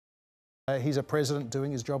He's a president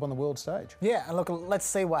doing his job on the world stage. Yeah, and look, let's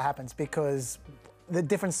see what happens, because the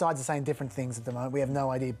different sides are saying different things at the moment. We have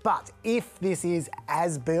no idea. But if this is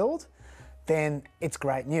as billed, then it's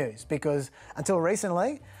great news, because until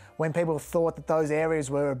recently, when people thought that those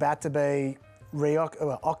areas were about to be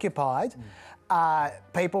occupied,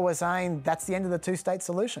 people were saying that's the end of the two-state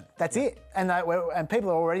solution. That's it. And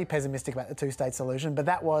people are already pessimistic about the two-state solution, but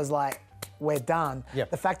that was like, we're done. Yep.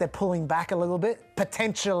 The fact they're pulling back a little bit,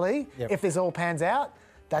 potentially, if this all pans out,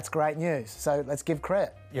 that's great news. So let's give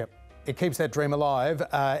credit. Yep. It keeps that dream alive,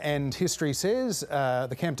 and history says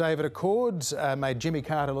the Camp David Accords made Jimmy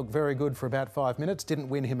Carter look very good for about 5 minutes, didn't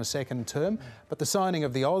win him a second term, but the signing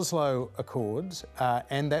of the Oslo Accords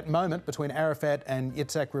and that moment between Arafat and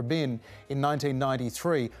Yitzhak Rabin in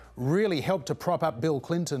 1993 really helped to prop up Bill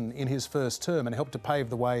Clinton in his first term and helped to pave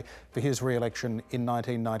the way for his re-election in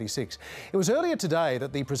 1996. It was earlier today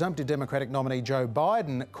that the presumptive Democratic nominee Joe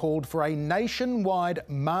Biden called for a nationwide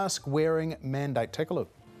mask-wearing mandate. Take a look.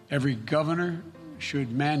 Every governor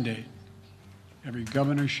should mandate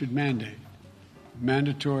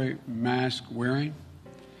mandatory mask wearing.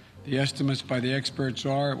 The estimates by the experts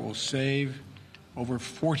are it will save over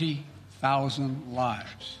 40,000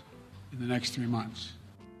 lives in the next 3 months.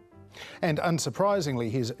 And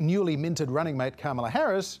unsurprisingly, his newly minted running mate Kamala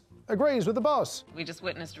Harris agrees with the boss. We just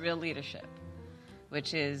witnessed real leadership,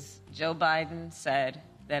 which is Joe Biden said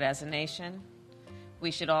that as a nation,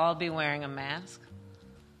 we should all be wearing a mask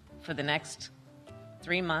for the next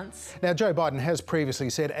 3 months. Now, Joe Biden has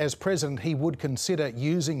previously said as president he would consider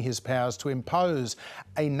using his powers to impose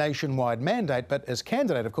a nationwide mandate, but as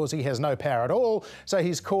candidate, of course, he has no power at all, so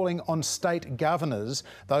he's calling on state governors,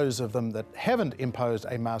 those of them that haven't imposed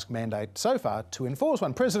a mask mandate so far, to enforce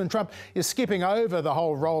one. President Trump is skipping over the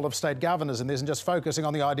whole role of state governors in this and just focusing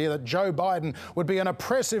on the idea that Joe Biden would be an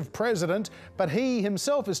oppressive president, but he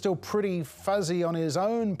himself is still pretty fuzzy on his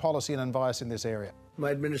own policy and advice in this area. My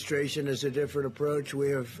administration has a different approach. We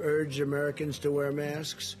have urged Americans to wear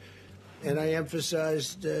masks, and I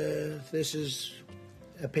emphasized this is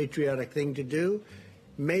a patriotic thing to do.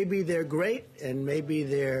 Maybe they're great, and maybe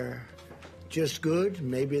they're just good,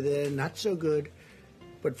 maybe they're not so good,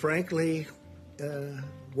 but frankly,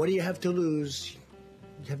 what do you have to lose?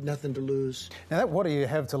 You have nothing to lose. Now, what do you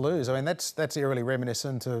have to lose? I mean, that's eerily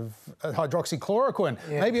reminiscent of hydroxychloroquine.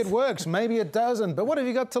 Yes. Maybe it works, maybe it doesn't, but what have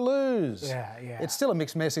you got to lose? Yeah. It's still a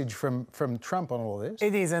mixed message from Trump on all of this.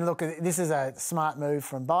 It is, and look, this is a smart move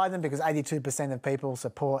from Biden, because 82% of people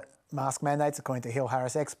support mask mandates, according to Hill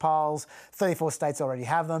Harris X polls. 34 states already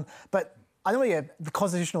have them. But I know you're the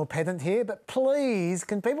constitutional pedant here, but please,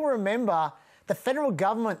 can people remember the federal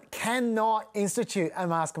government cannot institute a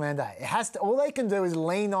mask mandate. It has to, all they can do is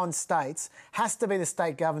lean on states, has to be the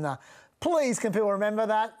state governor. Please, can people remember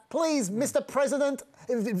that? Please, Mr. President,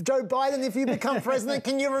 if Joe Biden, if you become president,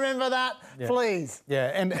 can you remember that? Yeah. Please.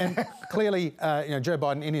 Yeah, and clearly, Joe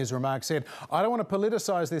Biden in his remarks said, I don't want to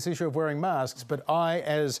politicise this issue of wearing masks, but I,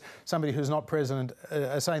 as somebody who's not president,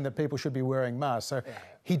 are saying that people should be wearing masks. So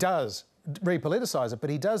he does repoliticise it, but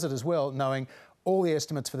he does it as well, knowing all the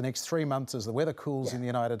estimates for the next 3 months as the weather cools in the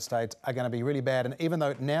United States are going to be really bad. And even though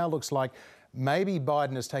it now looks like maybe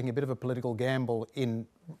Biden is taking a bit of a political gamble in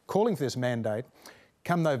calling for this mandate,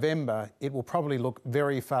 come November, it will probably look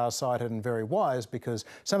very far-sighted and very wise, because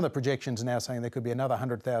some of the projections are now saying there could be another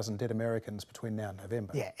 100,000 dead Americans between now and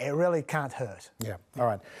November. Yeah, it really can't hurt. Yeah, all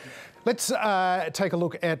right. Let's take a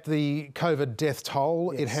look at the COVID death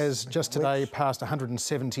toll. It has just today passed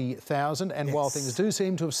 170,000, and while things do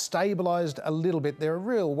seem to have stabilised a little bit, there are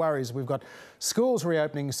real worries. We've got schools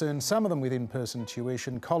reopening soon, some of them with in-person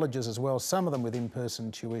tuition, colleges as well, some of them with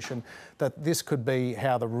in-person tuition, that this could be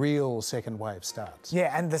how the real second wave starts.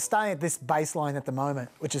 Yeah, and they're staying at this baseline at the moment,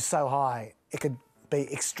 which is so high, it could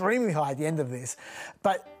be extremely high at the end of this.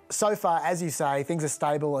 But so far, as you say, things are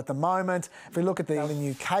stable at the moment. If we look at the daily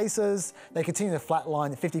new cases, they continue to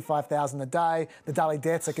flatline at 55,000 a day. The daily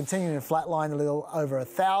deaths are continuing to flatline a little over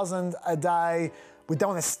 1,000 a day. We don't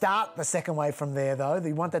want to start the second wave from there, though.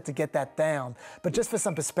 We want that to get that down. But just for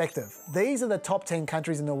some perspective, these are the top 10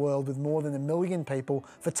 countries in the world with more than 1 million people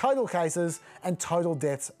for total cases and total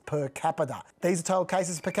deaths per capita. These are total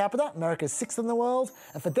cases per capita. America is 6th in the world.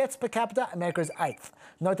 And for deaths per capita, America is 8th.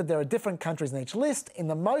 Note that there are different countries in each list. In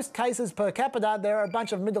the most cases per capita, there are a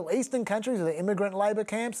bunch of Middle Eastern countries with immigrant labour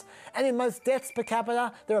camps. And in most deaths per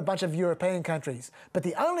capita, there are a bunch of European countries. But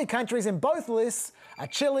the only countries in both lists are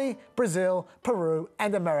Chile, Brazil, Peru,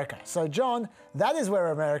 and America. So, John, that is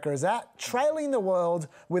where America is at, trailing the world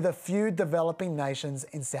with a few developing nations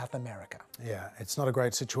in South America. Yeah, it's not a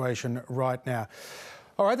great situation right now.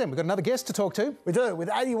 All right, then, we've got another guest to talk to. We do. With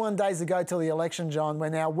 81 days to go till the election, John, we're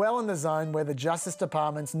now well in the zone where the Justice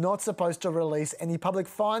Department's not supposed to release any public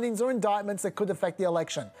findings or indictments that could affect the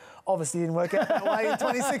election. Obviously didn't work out that way in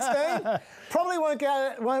 2016. Probably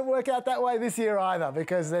won't work out that way this year either,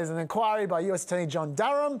 because there's an inquiry by US Attorney John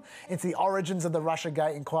Durham into the origins of the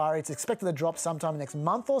Russiagate inquiry. It's expected to drop sometime next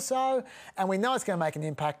month or so, and we know it's going to make an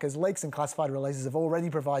impact because leaks and classified releases have already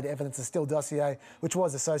provided evidence the Steele dossier, which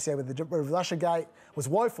was associated with the Russiagate, was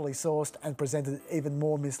woefully sourced and presented even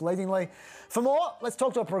more misleadingly. For more, let's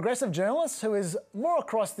talk to a progressive journalist who is more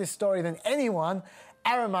across this story than anyone,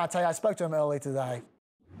 Aaron Marte. I spoke to him earlier today.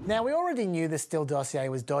 Now, we already knew the Steele dossier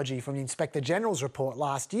was dodgy from the Inspector General's report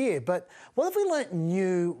last year, but what have we learnt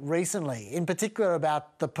new recently, in particular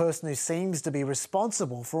about the person who seems to be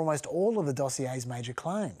responsible for almost all of the dossier's major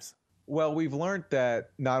claims? Well, we've learned that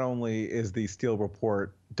not only is the Steele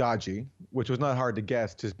report dodgy, which was not hard to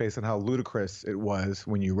guess just based on how ludicrous it was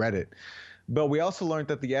when you read it, but we also learned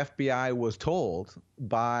that the FBI was told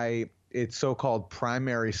by its so-called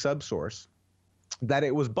primary subsource that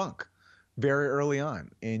it was bunk very early on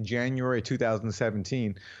in January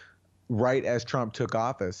 2017, right as Trump took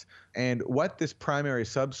office. And what this primary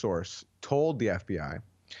subsource told the FBI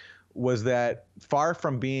was that far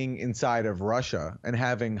from being inside of Russia and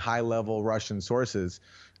having high-level Russian sources,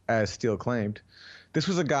 as Steele claimed, this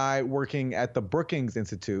was a guy working at the Brookings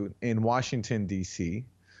Institute in Washington, D.C.,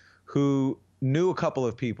 who knew a couple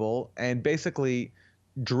of people and basically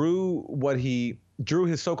drew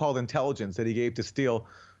his so-called intelligence that he gave to Steele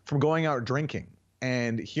from going out drinking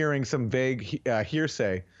and hearing some vague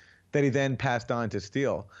hearsay that he then passed on to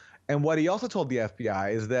Steele. And what he also told the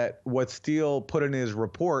FBI is that what Steele put in his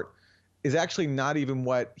report is actually not even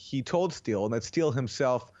what he told Steele, and that Steele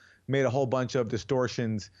himself made a whole bunch of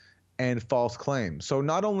distortions and false claims. So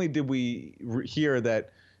not only did we hear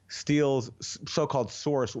that Steele's so-called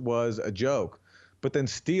source was a joke, but then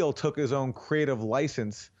Steele took his own creative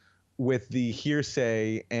license with the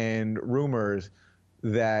hearsay and rumors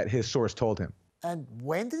that his source told him. And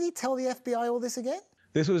when did he tell the FBI all this again?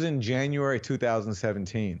 This was in January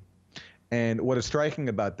 2017. And what is striking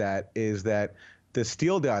about that is that the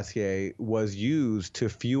Steele dossier was used to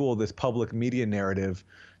fuel this public media narrative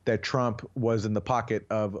that Trump was in the pocket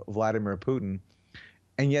of Vladimir Putin.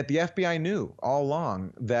 And yet the FBI knew all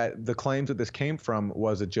along that the claims that this came from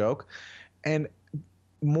was a joke. And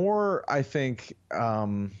more, I think,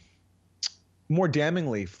 more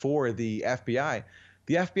damningly for the FBI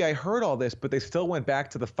heard all this, but they still went back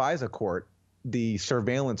to the FISA court, the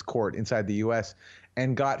surveillance court inside the U.S.,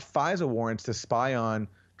 and got FISA warrants to spy on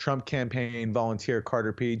Trump campaign volunteer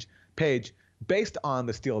Carter Page based on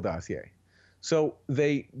the Steele dossier. So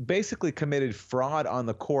they basically committed fraud on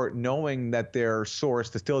the court, knowing that their source,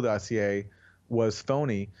 the Steele dossier, was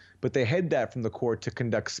phony, but they hid that from the court to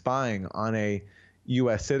conduct spying on a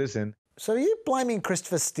U.S. citizen. So are you blaming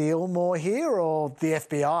Christopher Steele more here or the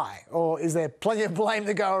FBI? Or is there plenty of blame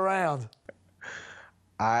to go around?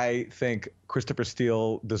 I think Christopher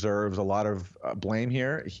Steele deserves a lot of blame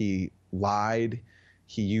here. He lied.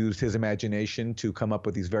 He used his imagination to come up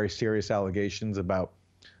with these very serious allegations about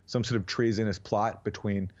some sort of treasonous plot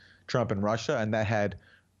between Trump and Russia, and that had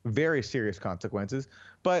very serious consequences.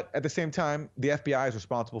 But at the same time, the FBI is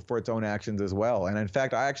responsible for its own actions as well. And in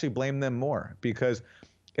fact, I actually blame them more, because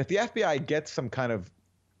if the FBI gets some kind of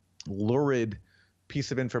lurid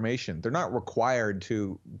piece of information, they're not required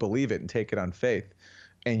to believe it and take it on faith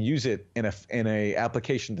and use it in a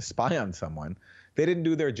application to spy on someone. They didn't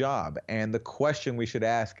do their job. And the question we should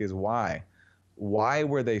ask is why? Why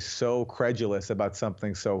were they so credulous about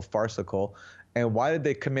something so farcical? And why did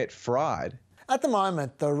they commit fraud? At the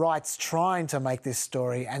moment, the right's trying to make this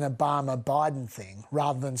story an Obama-Biden thing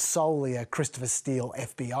rather than solely a Christopher Steele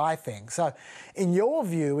FBI thing. So, in your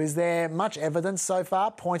view, is there much evidence so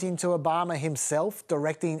far pointing to Obama himself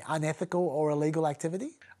directing unethical or illegal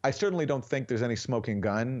activity? I certainly don't think there's any smoking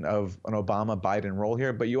gun of an Obama-Biden role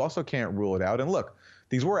here, but you also can't rule it out. And look,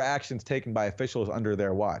 these were actions taken by officials under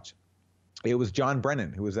their watch. It was John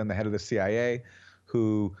Brennan, who was then the head of the CIA,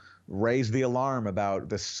 who raised the alarm about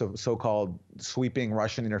the so-called sweeping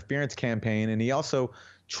Russian interference campaign. And he also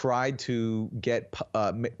tried to get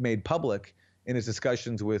made public in his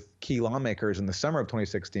discussions with key lawmakers in the summer of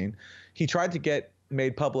 2016. He tried to get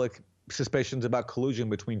made public suspicions about collusion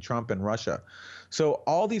between Trump and Russia. So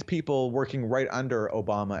all these people working right under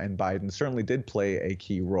Obama and Biden certainly did play a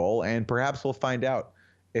key role, and perhaps we'll find out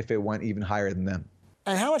if it went even higher than them.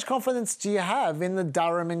 And how much confidence do you have in the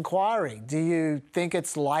Durham inquiry? Do you think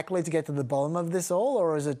it's likely to get to the bottom of this all,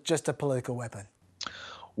 or is it just a political weapon?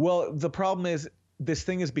 Well, the problem is this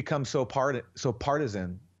thing has become so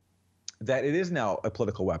partisan that it is now a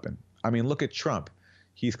political weapon. I mean, look at Trump.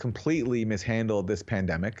 He's completely mishandled this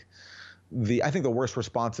pandemic. I think the worst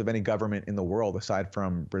response of any government in the world, aside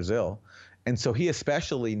from Brazil. And so he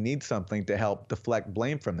especially needs something to help deflect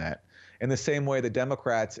blame from that. In the same way the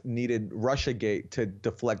Democrats needed Russiagate to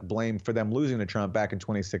deflect blame for them losing to Trump back in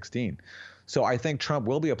 2016. So I think Trump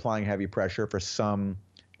will be applying heavy pressure for some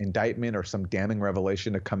indictment or some damning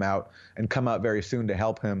revelation to come out very soon to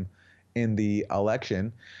help him in the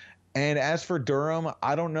election. And as for Durham,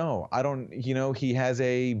 I don't know. He has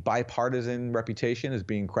a bipartisan reputation as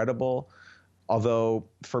being credible. Although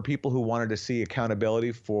for people who wanted to see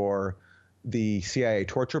accountability for the CIA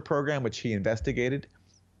torture program, which he investigated,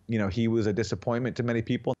 he was a disappointment to many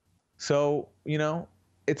people. So,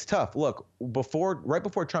 it's tough. Look, right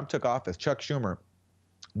before Trump took office, Chuck Schumer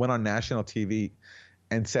went on national TV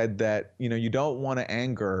and said that, you don't want to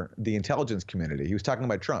anger the intelligence community. He was talking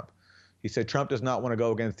about Trump. He said Trump does not want to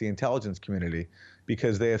go against the intelligence community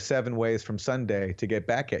because they have 7 ways from Sunday to get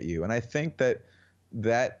back at you. And I think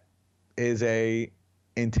that is a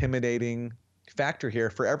intimidating factor here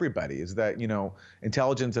for everybody, is that,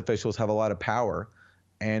 intelligence officials have a lot of power,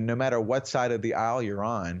 and no matter what side of the aisle you're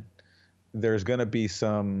on, there's going to be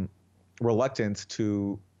some reluctance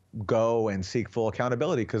to go and seek full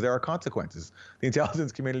accountability because there are consequences. The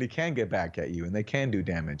intelligence community can get back at you and they can do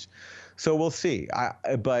damage. So we'll see.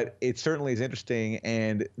 But it certainly is interesting,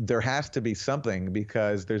 and there has to be something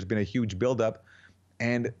because there's been a huge buildup,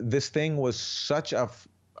 and this thing was such a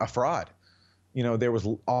fraud. There was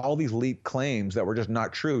all these leaked claims that were just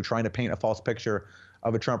not true, trying to paint a false picture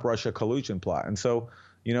of a Trump-Russia collusion plot. And so,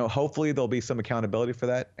 hopefully there'll be some accountability for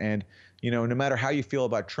that. And, no matter how you feel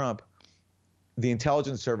about Trump, the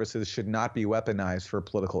intelligence services should not be weaponized for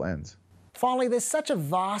political ends. Finally, there's such a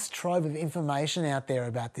vast trove of information out there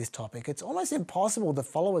about this topic. It's almost impossible to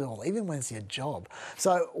follow it all, even when it's your job.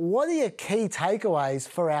 So what are your key takeaways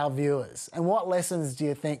for our viewers? And what lessons do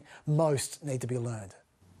you think most need to be learned?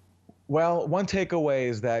 Well, one takeaway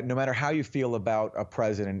is that no matter how you feel about a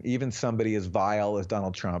president, even somebody as vile as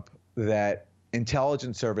Donald Trump, that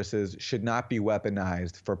intelligence services should not be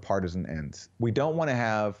weaponized for partisan ends. We don't want to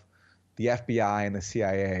have the FBI and the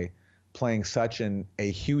CIA playing such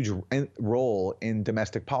a huge role in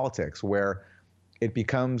domestic politics, where it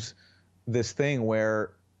becomes this thing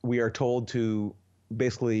where we are told to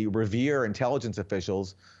basically revere intelligence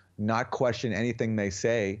officials, not question anything they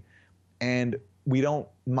say, and we don't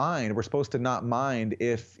mind, we're supposed to not mind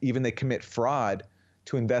if even they commit fraud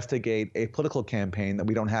to investigate a political campaign that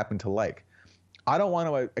we don't happen to like. I don't want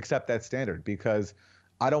to accept that standard because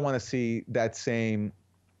I don't want to see that same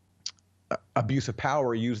abuse of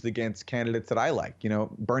power used against candidates that I like.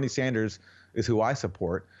 Bernie Sanders is who I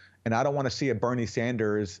support, and I don't want to see a Bernie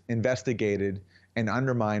Sanders investigated and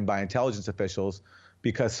undermined by intelligence officials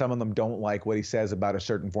because some of them don't like what he says about a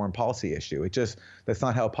certain foreign policy issue. That's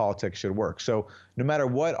not how politics should work. So no matter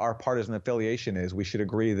what our partisan affiliation is, we should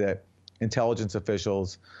agree that intelligence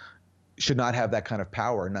officials should not have that kind of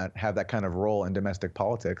power, not have that kind of role in domestic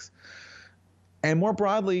politics. And more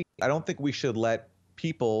broadly, I don't think we should let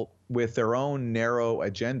people with their own narrow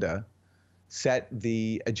agenda set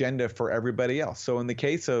the agenda for everybody else. So in the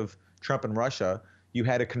case of Trump and Russia, you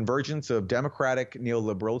had a convergence of Democratic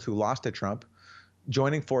neoliberals who lost to Trump,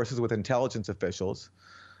 joining forces with intelligence officials.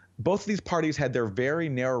 Both of these parties had their very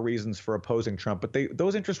narrow reasons for opposing Trump, but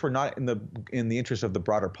those interests were not in the interest of the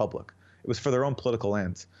broader public. It was for their own political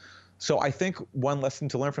ends. So I think one lesson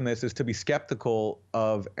to learn from this is to be skeptical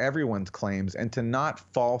of everyone's claims and to not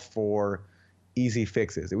fall for easy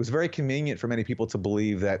fixes. It was very convenient for many people to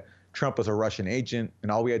believe that Trump was a Russian agent and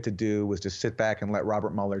all we had to do was just sit back and let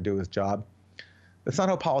Robert Mueller do his job. That's not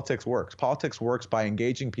how politics works. Politics works by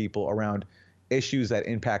engaging people around issues that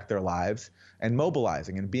impact their lives and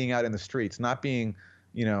mobilizing and being out in the streets, not being,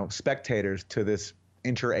 spectators to this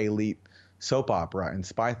inter-elite soap opera and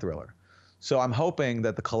spy thriller. So I'm hoping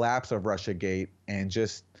that the collapse of Russiagate and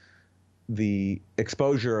just the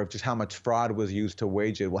exposure of just how much fraud was used to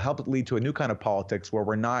wage it will help it lead to a new kind of politics where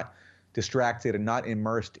we're not distracted and not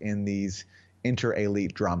immersed in these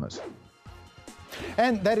inter-elite dramas.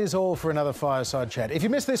 And that is all for another Fireside Chat. If you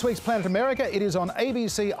missed this week's Planet America, it is on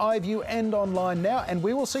ABC, iView and online now, and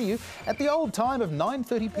we will see you at the old time of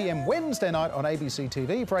 9:30 p.m. Wednesday night on ABC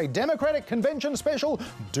TV for a Democratic Convention special.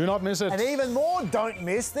 Do not miss it. And even more, don't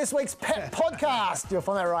miss this week's Pet Podcast. You'll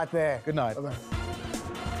find that right there. Good night. Bye-bye.